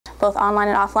both online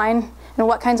and offline, and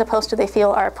what kinds of posts do they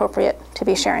feel are appropriate to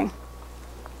be sharing.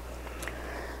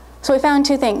 So we found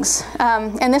two things,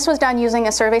 and this was done using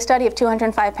a survey study of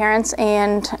 205 parents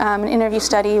and an interview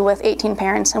study with 18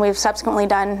 parents, and we've subsequently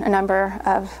done a number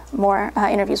of more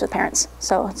interviews with parents,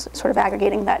 so it's sort of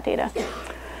aggregating that data.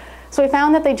 So we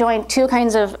found that they joined two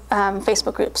kinds of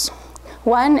Facebook groups.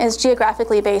 One is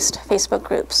geographically based Facebook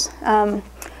groups.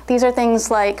 These are things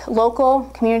like local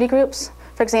community groups,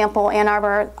 for example, Ann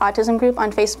Arbor Autism Group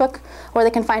on Facebook, where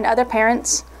they can find other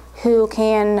parents who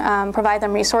can provide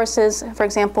them resources, for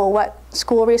example, what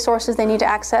school resources they need to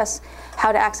access,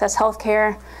 how to access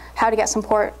healthcare, how to get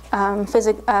support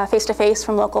face-to-face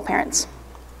from local parents.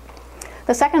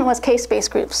 The second was case-based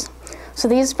groups. So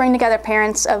these bring together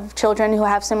parents of children who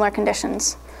have similar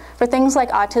conditions. For things like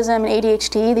autism and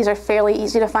ADHD, these are fairly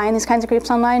easy to find, these kinds of groups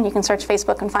online. You can search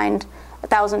Facebook and find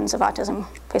thousands of autism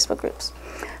Facebook groups.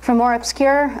 For more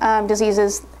obscure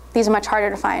diseases, these are much harder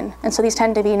to find. And so these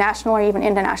tend to be national or even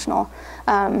international,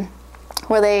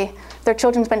 where their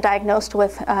children's been diagnosed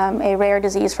with a rare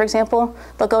disease, for example.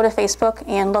 They'll go to Facebook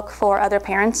and look for other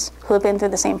parents who have been through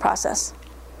the same process.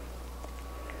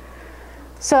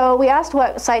 So we asked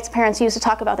what sites parents use to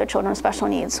talk about their children with special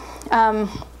needs.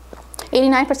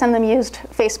 89% of them used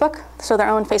Facebook, so their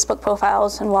own Facebook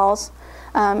profiles and walls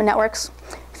and networks.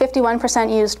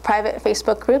 51% used private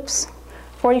Facebook groups.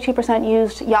 42%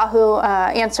 used Yahoo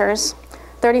Answers.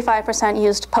 35%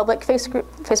 used public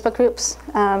Facebook groups.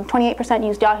 28%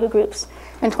 used Yahoo groups.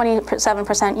 And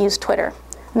 27% used Twitter.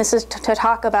 And this is to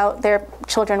talk about their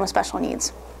children with special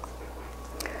needs.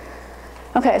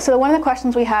 Okay, so one of the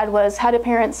questions we had was, how do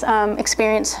parents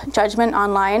experience judgment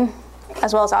online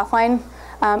as well as offline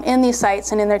in these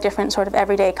sites and in their different sort of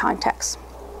everyday contexts?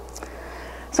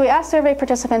 So we asked survey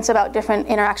participants about different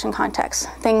interaction contexts,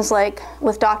 things like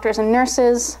with doctors and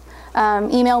nurses,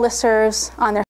 email listservs, on their